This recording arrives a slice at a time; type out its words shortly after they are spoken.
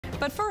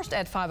But first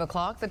at 5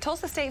 o'clock, the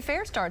Tulsa State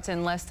Fair starts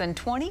in less than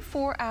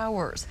 24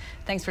 hours.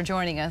 Thanks for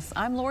joining us.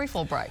 I'm Lori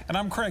Fulbright. And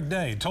I'm Craig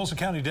Day. Tulsa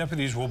County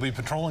Deputies will be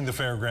patrolling the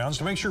fairgrounds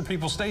to make sure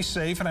people stay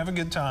safe and have a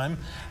good time.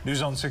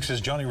 News on 6's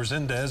Johnny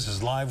Resendez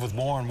is live with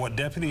more on what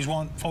deputies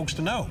want folks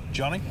to know.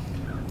 Johnny?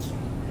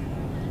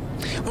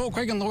 Well,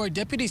 Craig and Lori,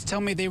 deputies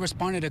tell me they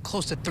responded to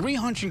close to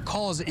 300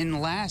 calls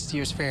in last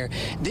year's fair.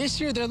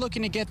 This year, they're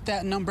looking to get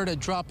that number to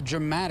drop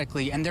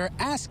dramatically, and they're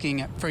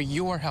asking for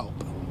your help.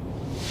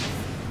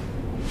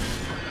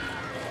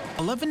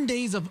 11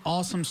 Days of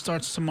Awesome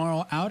starts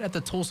tomorrow out at the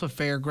Tulsa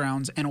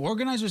Fairgrounds, and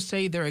organizers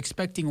say they're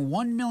expecting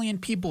 1 million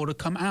people to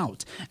come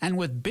out. And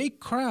with big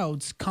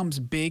crowds comes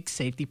big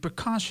safety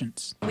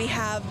precautions. We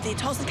have the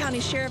Tulsa County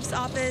Sheriff's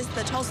Office,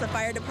 the Tulsa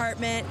Fire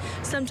Department,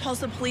 some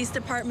Tulsa Police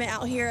Department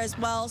out here as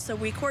well. So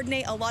we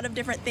coordinate a lot of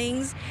different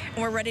things,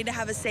 and we're ready to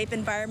have a safe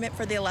environment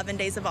for the 11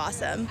 Days of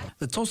Awesome.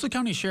 The Tulsa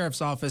County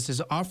Sheriff's Office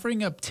is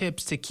offering up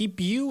tips to keep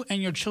you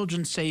and your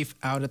children safe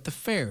out at the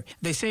fair.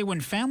 They say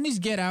when families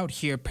get out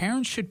here,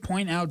 parents should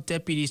point out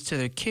deputies to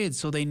their kids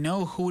so they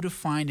know who to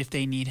find if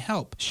they need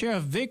help.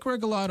 Sheriff Vic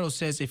Regalado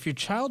says if your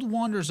child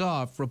wanders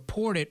off,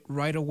 report it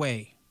right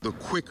away. The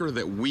quicker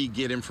that we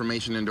get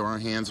information into our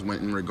hands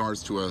in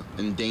regards to an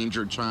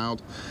endangered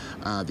child,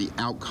 the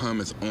outcome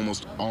is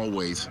almost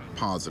always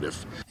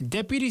positive.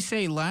 Deputies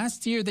say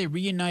last year they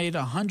reunited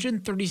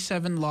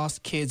 137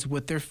 lost kids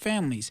with their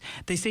families.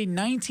 They say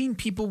 19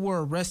 people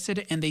were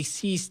arrested and they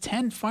seized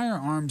 10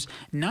 firearms,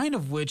 9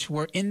 of which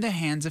were in the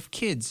hands of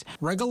kids.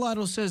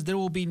 Regalado says there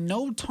will be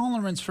no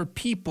tolerance for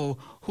people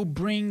who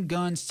bring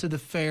guns to the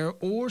fair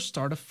or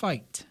start a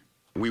fight.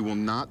 We will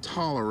not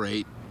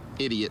tolerate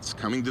idiots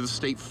coming to the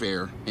state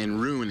fair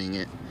and ruining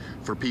it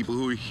for people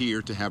who are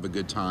here to have a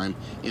good time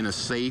in a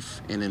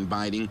safe and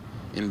inviting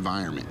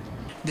environment.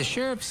 The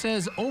sheriff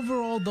says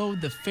overall, though,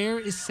 the fair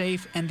is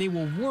safe and they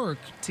will work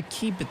to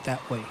keep it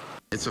that way.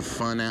 It's a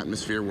fun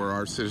atmosphere where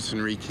our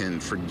citizenry can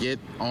forget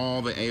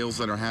all the ails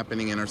that are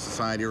happening in our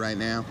society right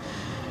now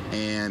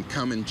and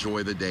come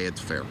enjoy the day at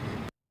the fair.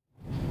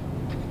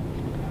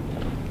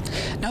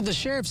 Now, the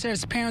sheriff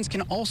says parents can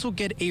also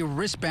get a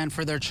wristband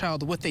for their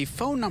child with a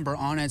phone number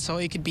on it, so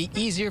it could be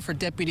easier for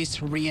deputies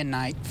to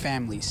reunite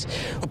families.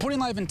 Reporting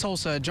live in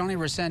Tulsa, Johnny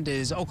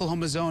Resendez,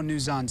 Oklahoma's Own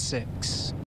News on 6.